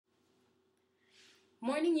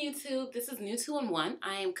Morning YouTube, this is New 2-in-1.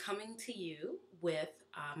 I am coming to you with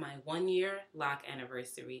my 1 year lock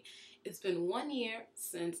anniversary. It's been 1 year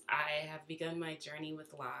since I have begun my journey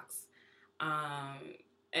with locks,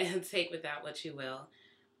 and take with that what you will.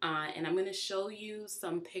 And I'm going to show you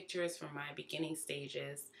some pictures from my beginning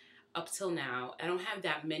stages up till now. I don't have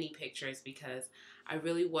that many pictures because I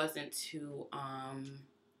really wasn't too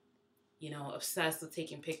obsessed with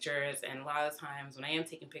taking pictures, and a lot of times when I am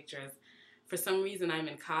taking pictures, for some reason I'm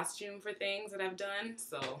in costume for things that I've done,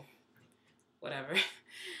 so whatever.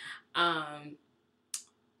 um,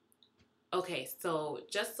 okay, so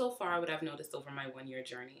just so far what I've noticed over my 1 year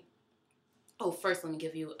journey. Oh, first let me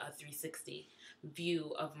give you a 360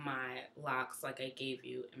 view of my locks like I gave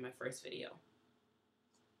you in my first video.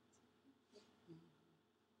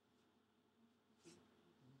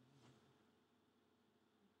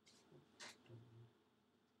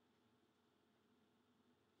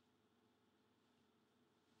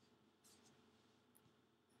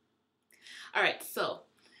 All right, so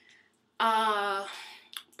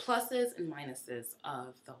pluses and minuses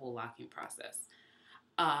of the whole locking process.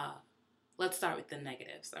 Let's start with the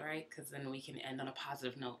negatives, all right? Because then we can end on a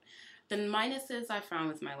positive note. The minuses I found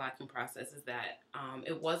with my locking process is that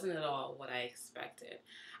it wasn't at all what I expected.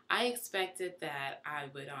 I expected that I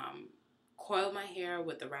would coil my hair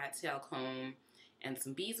with the rat tail comb and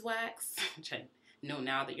some beeswax, which I know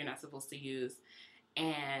now that you're not supposed to use,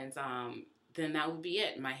 and then that would be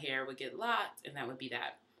it. My hair would get locked, and that would be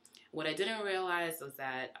that. What I didn't realize was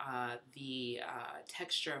that the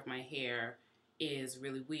texture of my hair is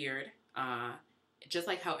really weird. Just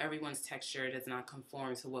like how everyone's texture does not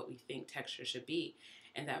conform to what we think texture should be,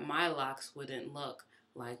 and that my locks wouldn't look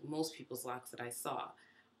like most people's locks that I saw.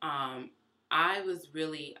 I was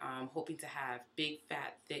really hoping to have big,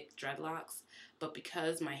 fat, thick dreadlocks, but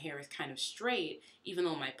because my hair is kind of straight, even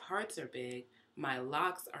though my parts are big, my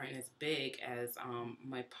locks aren't as big as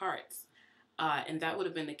my parts. And that would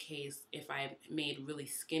have been the case if I made really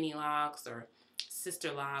skinny locks or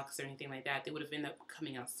sister locks or anything like that. They would have ended up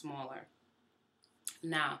coming out smaller.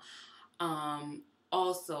 Now,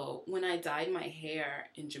 also, when I dyed my hair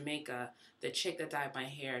in Jamaica, the chick that dyed my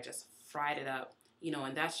hair just fried it up,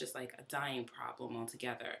 and that's just like a dyeing problem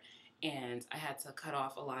altogether. And I had to cut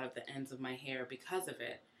off a lot of the ends of my hair because of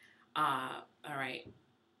it. All right.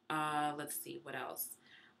 Let's see, what else?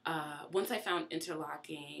 Once I found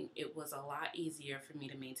interlocking, it was a lot easier for me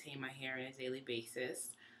to maintain my hair on a daily basis,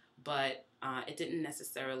 but it didn't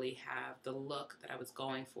necessarily have the look that I was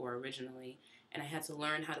going for originally, and I had to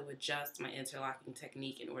learn how to adjust my interlocking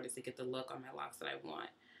technique in order to get the look on my locks that I want.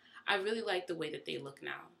 I really like the way that they look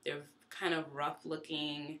now. They're kind of rough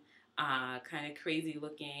looking, kind of crazy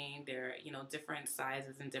looking. They're, different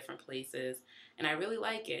sizes in different places, and I really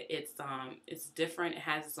like it. It's different. It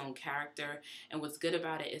has its own character, and what's good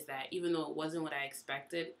about it is that even though it wasn't what I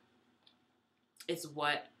expected, it's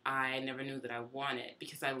what I never knew that I wanted,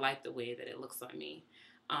 because I like the way that it looks on me.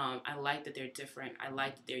 I like that they're different. I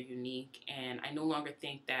like that they're unique, and I no longer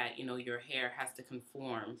think that your hair has to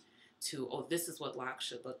conform to, oh, this is what locks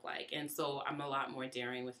should look like. And so I'm a lot more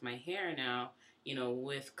daring with my hair now,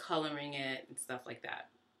 with coloring it and stuff like that.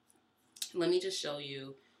 Let me just show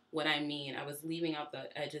you what I mean. I was leaving out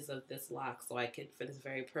the edges of this lock so I could, for this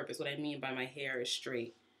very purpose, what I mean by my hair is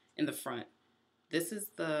straight in the front. This is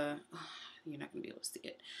the, you're not going to be able to see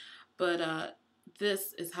it, but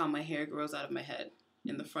this is how my hair grows out of my head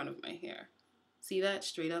in the front of my hair. See that?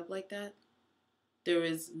 Straight up like that? There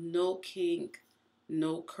is no kink,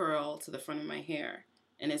 no curl to the front of my hair,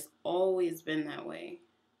 and it's always been that way.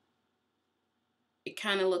 It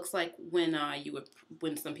kind of looks like when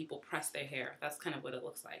when some people press their hair. That's kind of what it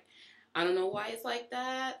looks like. I don't know why it's like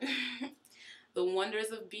that. The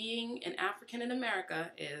wonders of being an African in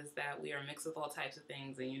America is that we are mixed with all types of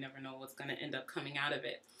things, and you never know what's going to end up coming out of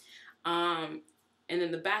it. And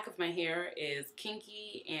then the back of my hair is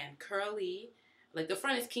kinky and curly. Like, the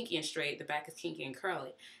front is kinky and straight, the back is kinky and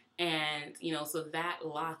curly. And, so that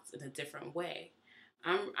locks in a different way.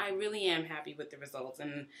 I really am happy with the results,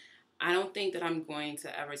 and I don't think that I'm going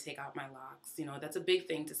to ever take out my locks. That's a big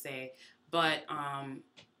thing to say, but,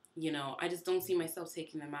 I just don't see myself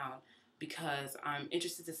taking them out because I'm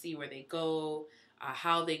interested to see where they go,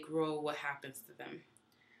 how they grow, what happens to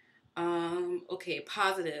them. Okay,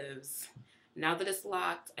 positives. Now that it's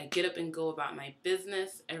locked, I get up and go about my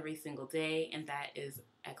business every single day, and that is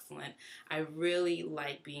excellent. I really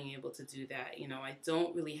like being able to do that. I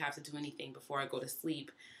don't really have to do anything before I go to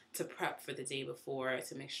sleep to prep for the day before,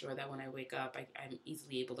 to make sure that when I wake up, I'm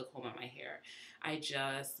easily able to comb out my hair. I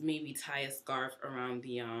just maybe tie a scarf around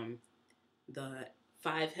the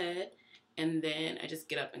 5 head, and then I just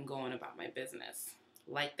get up and go on about my business.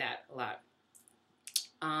 like that a lot.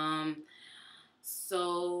 Um,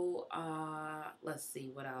 let's see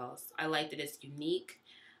what else. I like that it's unique.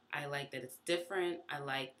 I like that it's different. I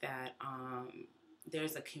like that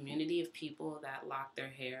there's a community of people that lock their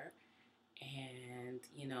hair, and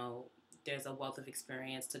there's a wealth of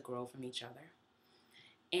experience to grow from each other.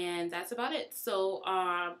 And that's about it. So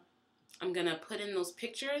I'm gonna put in those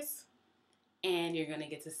pictures, and you're gonna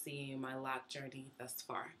get to see my lock journey thus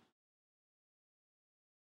far.